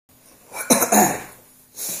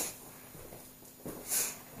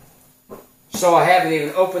So I haven't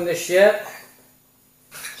even opened this yet,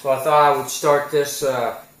 so I thought I would start this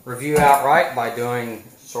review outright by doing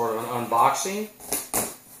sort of an unboxing.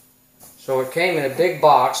 So it came in a big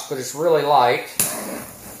box, but it's really light.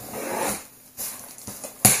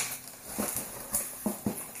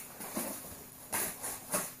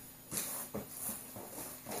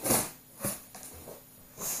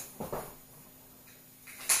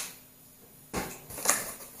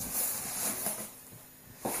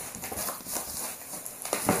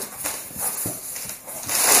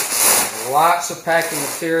 Lots of packing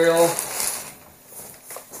material.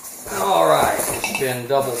 Alright, it's been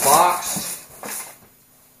double boxed.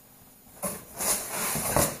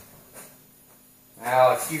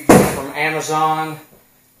 Now, if you get it from Amazon,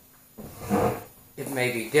 it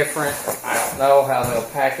may be different. I don't know how they'll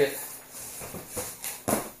pack it.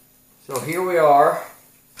 So here we are.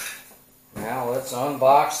 Now let's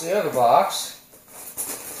unbox the other box.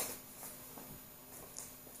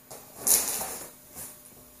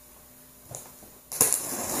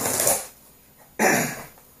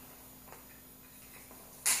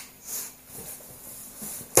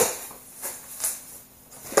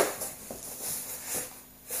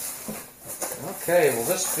 Okay, well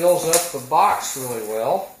this fills up the box really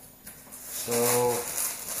well. So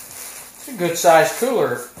it's a good sized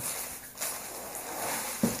cooler.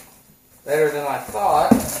 Better than I thought.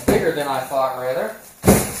 Bigger than I thought, rather.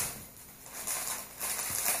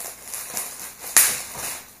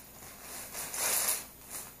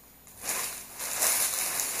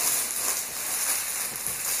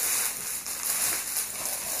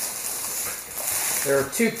 There are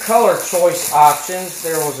two color choice options.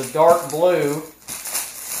 There was a dark blue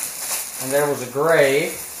and there was a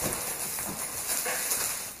gray.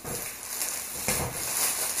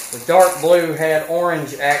 The dark blue had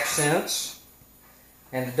orange accents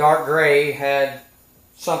and the dark gray had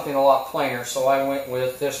something a lot plainer, so I went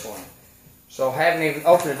with this one. So I haven't even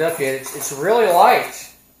opened it up yet. It's really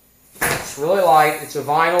light. It's really light. It's a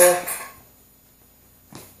vinyl.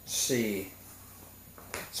 Let's see.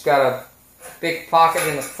 It's got a big pocket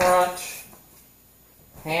in the front,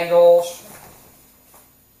 handles,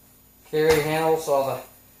 carry handles. So the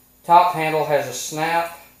top handle has a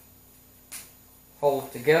snap, hold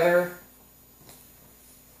it together,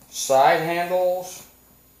 side handles,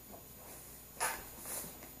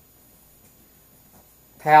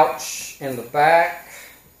 pouch in the back,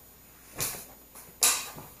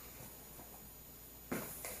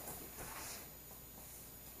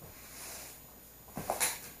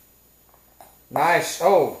 nice.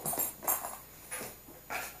 Oh,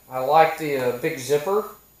 I like the big zipper.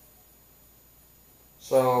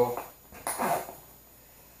 So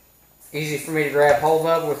easy for me to grab hold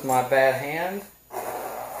of with my bad hand.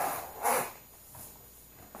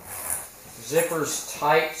 Zipper's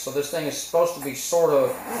tight, so this thing is supposed to be sort of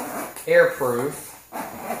airproof.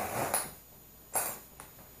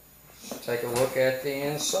 Let's take a look at the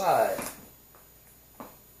inside.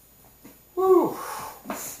 Woo!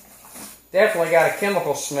 Definitely got a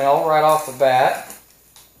chemical smell right off the bat.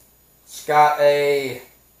 It's got a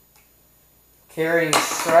carrying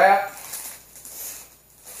strap.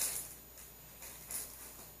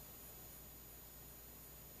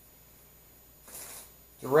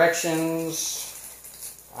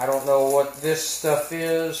 Directions. I don't know what this stuff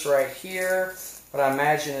is right here, but I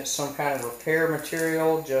imagine it's some kind of repair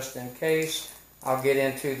material just in case. I'll get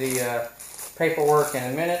into the paperwork in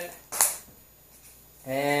a minute.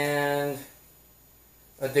 And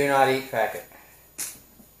a do not eat packet.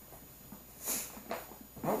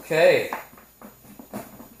 Okay.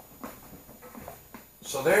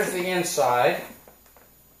 So there's the inside.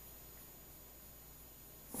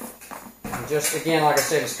 And just again, like I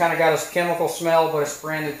said, it's kind of got a chemical smell, but it's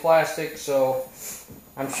branded plastic, so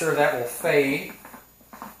I'm sure that will fade.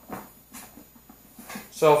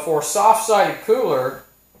 So for a soft-sided cooler,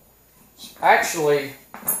 actually,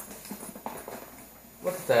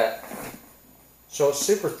 look at that. So it's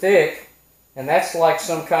super thick, and that's like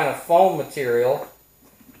some kind of foam material,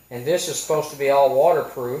 and this is supposed to be all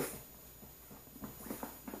waterproof.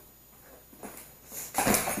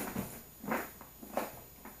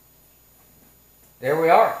 There we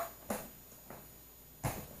are.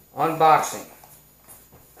 Unboxing.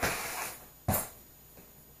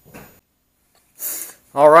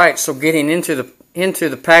 Alright, so getting into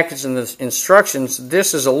the package and the instructions,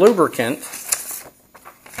 this is a lubricant.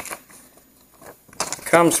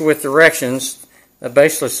 Comes with directions that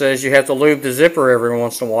basically says you have to lube the zipper every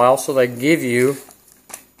once in a while, so they give you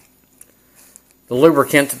the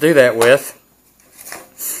lubricant to do that with.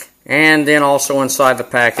 And then also inside the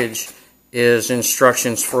package is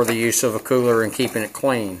instructions for the use of a cooler and keeping it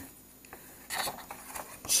clean.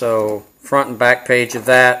 So front and back page of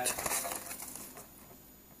that.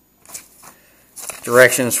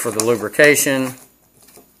 Directions for the lubrication.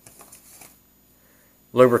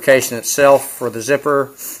 Lubrication itself for the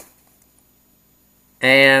zipper.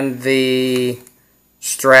 And the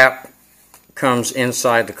strap comes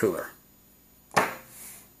inside the cooler. A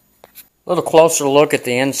little closer look at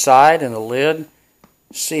the inside and the lid.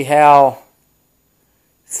 See how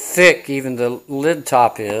thick even the lid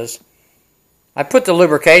top is. I put the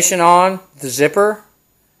lubrication on the zipper,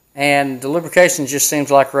 and the lubrication just seems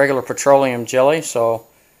like regular petroleum jelly, so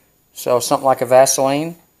something like a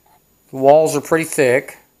Vaseline. The walls are pretty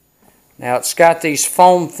thick. Now it's got these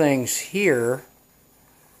foam things here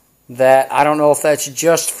that I don't know if that's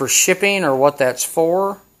just for shipping or what that's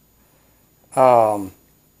for. I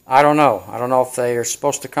don't know. I don't know if they are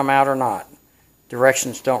supposed to come out or not.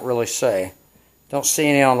 Directions don't really say. Don't see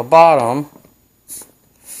any on the bottom.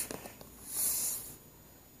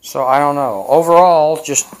 So I don't know. Overall,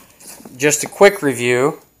 just a quick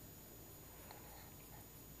review.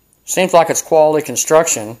 Seems like it's quality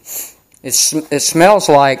construction. It smells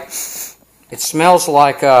like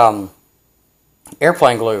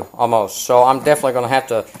airplane glue almost. So I'm definitely going to have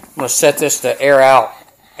to. I'm going to set this to air out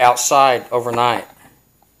outside overnight.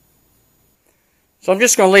 So I'm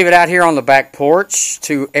just going to leave it out here on the back porch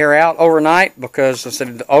to air out overnight because I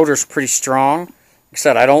said the odor's pretty strong. Like I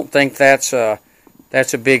said, I don't think that's a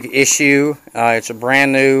big issue. It's a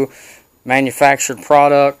brand new manufactured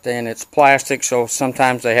product and it's plastic, so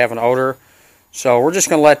sometimes they have an odor. So we're just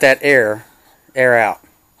going to let that air out.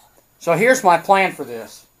 So here's my plan for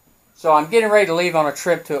this. So I'm getting ready to leave on a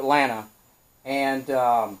trip to Atlanta, and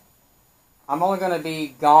I'm only going to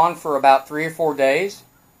be gone for about 3 or 4 days.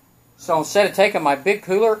 So instead of taking my big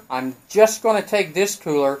cooler, I'm just going to take this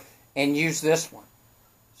cooler and use this one.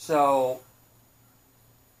 So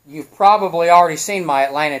you've probably already seen my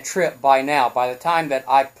Atlanta trip by now. By the time that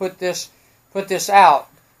I put this out,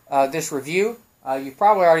 this review, you've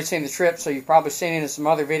probably already seen the trip, so you've probably seen it in some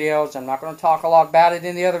other videos. I'm not going to talk a lot about it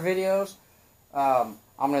in the other videos. I'm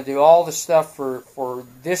going to do all the stuff for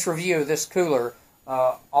this review of this cooler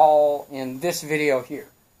all in this video here.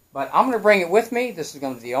 But I'm going to bring it with me. This is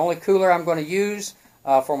going to be the only cooler I'm going to use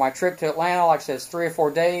for my trip to Atlanta. Like I said, it's 3 or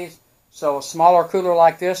 4 days. So a smaller cooler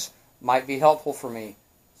like this might be helpful for me.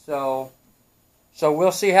 So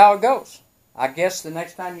we'll see how it goes. I guess the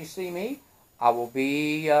next time you see me, I will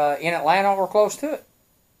be in Atlanta or close to it.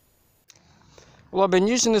 Well, I've been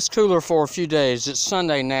using this cooler for a few days. It's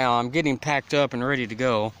Sunday now. I'm getting packed up and ready to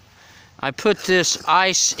go. I put this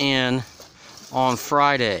ice in on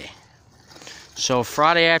Friday. So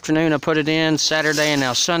Friday afternoon I put it in, Saturday and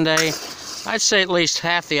now Sunday. I'd say at least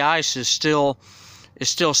half the ice is still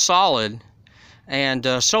solid.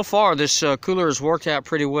 And so far this cooler has worked out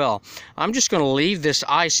pretty well. I'm just going to leave this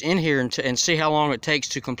ice in here and see how long it takes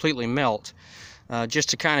to completely melt. Just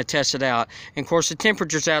to kind of test it out. And of course the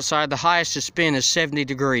temperatures outside, the highest it's been is 70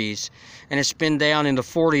 degrees. And it's been down in the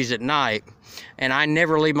 40s at night. And I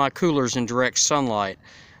never leave my coolers in direct sunlight.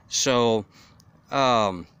 So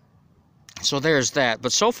there's that.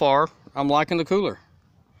 But so far, I'm liking the cooler.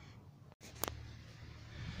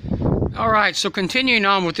 Alright, so continuing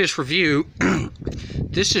on with this review.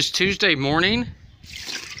 This is Tuesday morning.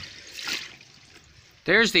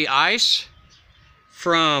 There's the ice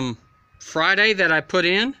from Friday that I put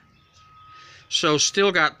in. So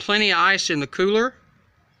still got plenty of ice in the cooler.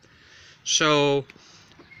 So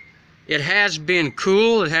it has been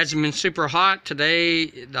cool. It hasn't been super hot.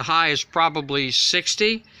 Today the high is probably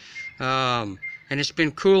 60. And it's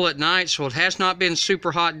been cool at night, so it has not been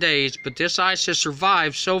super hot days, but this ice has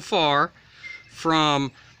survived so far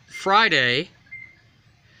from Friday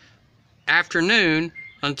afternoon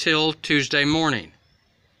until Tuesday morning.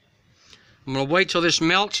 I'm going to wait till this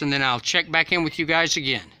melts and then I'll check back in with you guys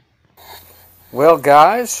again. Well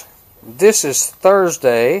guys, this is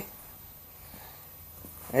Thursday.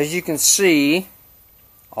 As you can see,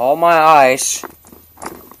 all my ice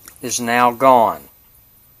is now gone.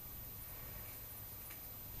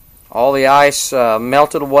 All the ice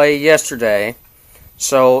melted away yesterday.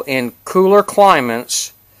 So in cooler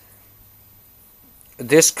climates,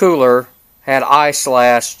 this cooler had ice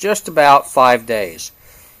last just about 5 days.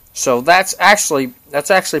 So that's actually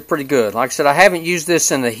pretty good. Like I said, I haven't used this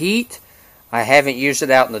in the heat. I haven't used it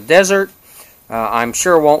out in the desert. I'm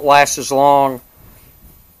sure it won't last as long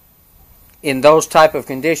in those type of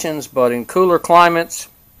conditions, but in cooler climates,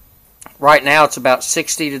 right now it's about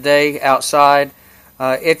 60 today outside.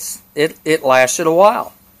 It lasted a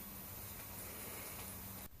while.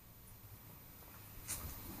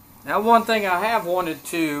 Now, one thing I have wanted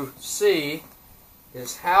to see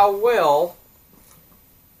is how well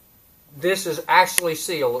this is actually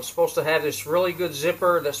sealed. It's supposed to have this really good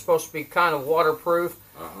zipper that's supposed to be kind of waterproof.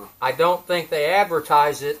 I don't think they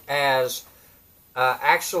advertise it as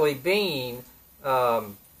actually being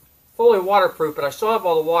fully waterproof, but I still have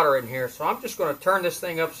all the water in here, so I'm just going to turn this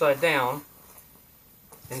thing upside down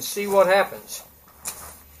and see what happens.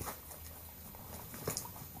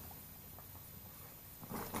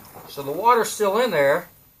 So the water's still in there,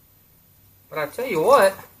 but I tell you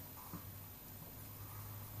what,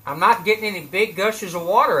 I'm not getting any big gushes of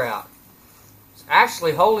water out. It's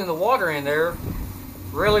actually holding the water in there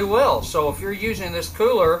really well. So if you're using this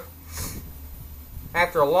cooler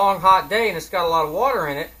after a long hot day and it's got a lot of water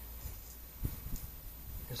in it,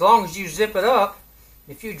 as long as you zip it up,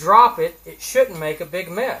 if you drop it, it shouldn't make a big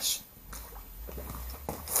mess.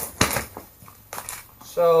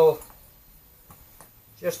 So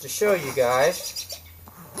just to show you guys,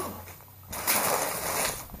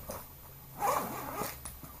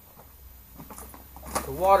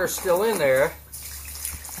 the water's still in there.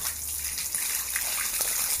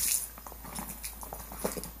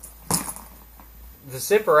 The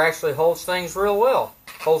zipper actually holds things real well,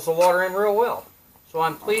 holds the water in real well. So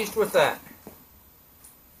I'm pleased with that.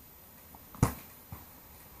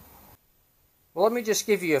 Well, let me just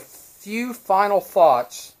give you a few final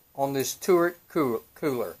thoughts on this Tourit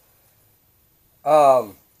cooler.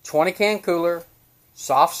 20 can cooler,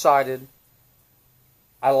 soft-sided.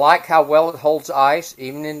 I like how well it holds ice,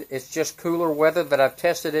 even in it's just cooler weather that I've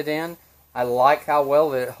tested it in. I like how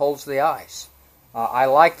well that it holds the ice. I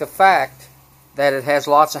like the fact that it has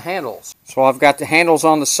lots of handles. So I've got the handles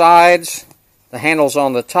on the sides, the handles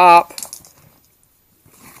on the top,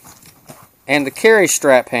 and the carry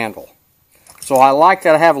strap handle. So I like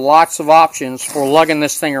that I have lots of options for lugging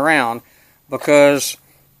this thing around, because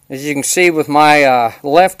as you can see with my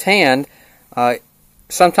left hand,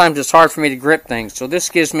 sometimes it's hard for me to grip things. So this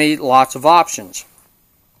gives me lots of options.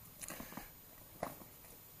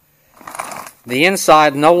 The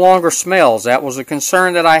inside no longer smells. That was a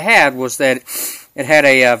concern that I had, was that it had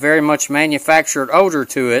a very much manufactured odor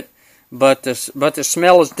to it, but the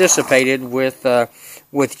smell is dissipated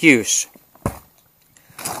with use.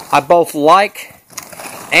 I both like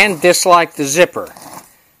and dislike the zipper.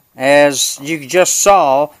 As you just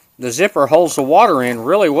saw, the zipper holds the water in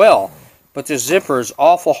really well, but the zipper is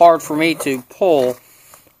awful hard for me to pull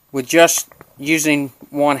with just using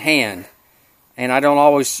one hand. And I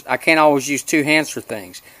can't always use two hands for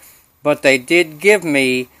things. But they did give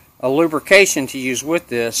me a lubrication to use with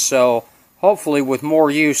this, so hopefully with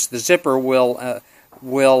more use the zipper will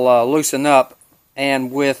loosen up,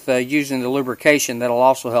 and with using the lubrication that'll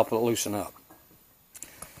also help it loosen up.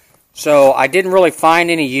 So I didn't really find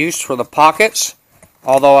any use for the pockets,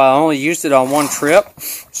 although I only used it on one trip.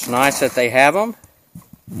 It's nice that they have them.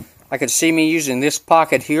 I could see me using this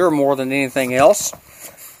pocket here more than anything else.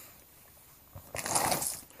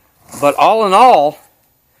 But all in all,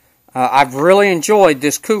 I've really enjoyed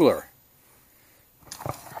this cooler.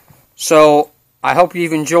 So I hope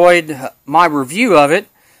you've enjoyed my review of it.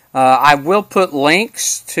 I will put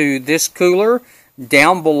links to this cooler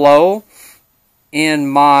down below in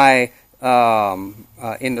my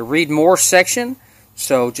in the Read More section.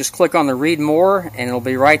 So just click on the Read More, and it'll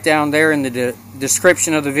be right down there in the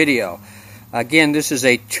description of the video. Again, this is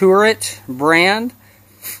a Tourit brand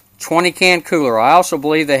 20 can cooler. I also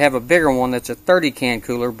believe they have a bigger one that's a 30 can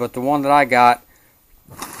cooler, but the one that I got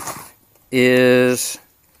is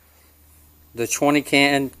the 20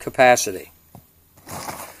 can capacity.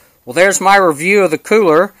 Well, there's my review of the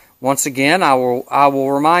cooler. Once again, I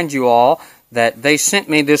will remind you all that they sent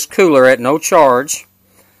me this cooler at no charge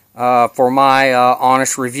for my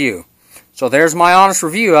honest review. So there's my honest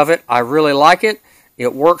review of it. I really like it.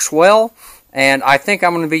 It works well, and I think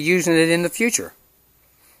I'm going to be using it in the future.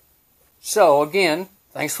 So again,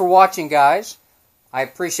 thanks for watching, guys. I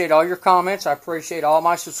appreciate all your comments. I appreciate all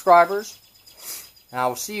my subscribers. And I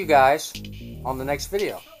will see you guys on the next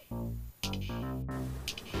video.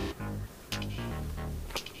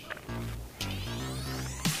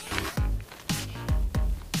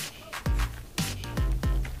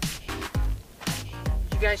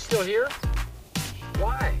 You guys still here?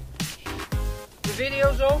 Why? The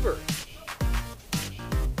video's over.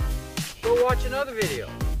 Go watch another video.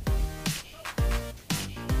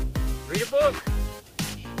 Read a book.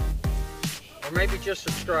 Or maybe just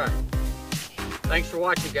subscribe. Thanks for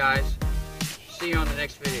watching, guys. See you on the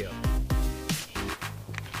next video.